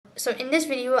So in this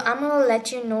video, I'm gonna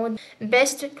let you know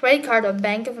best credit card of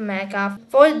Bank of America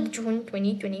for June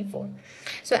 2024.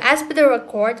 So as per the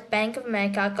record, Bank of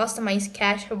America customized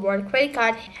cash reward credit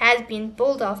card has been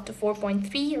pulled off to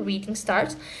 4.3 rating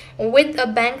stars with a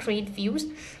bank rate views.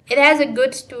 It has a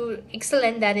good to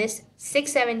excellent, that is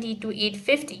 670 to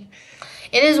 850.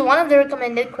 It is one of the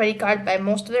recommended credit card by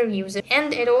most of the users,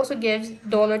 and it also gives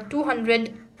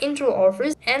 $200 intro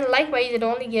offers, and likewise it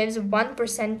only gives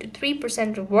 1% to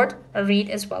 3% reward rate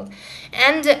as well.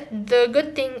 And the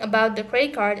good thing about the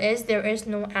credit card is there is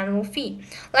no annual fee.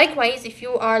 Likewise, if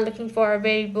you are looking for a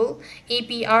variable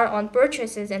APR on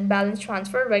purchases and balance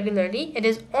transfer regularly, it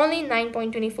is only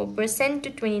 9.24% to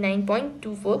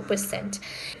 29.24%.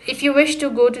 If you wish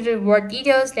to go to the reward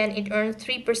details, then it earns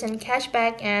 3%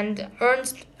 cashback and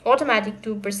earns automatic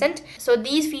 2%. So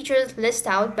these features list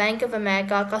out Bank of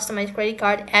America customized credit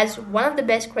card as one of the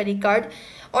best credit card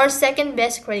or second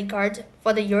best credit cards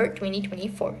for the year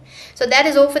 2024. So that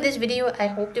is all for this video. I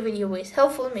hope the video was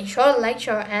helpful. Make sure to like,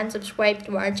 share and subscribe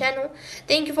to our channel.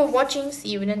 Thank you for watching. See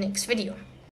you in the next video.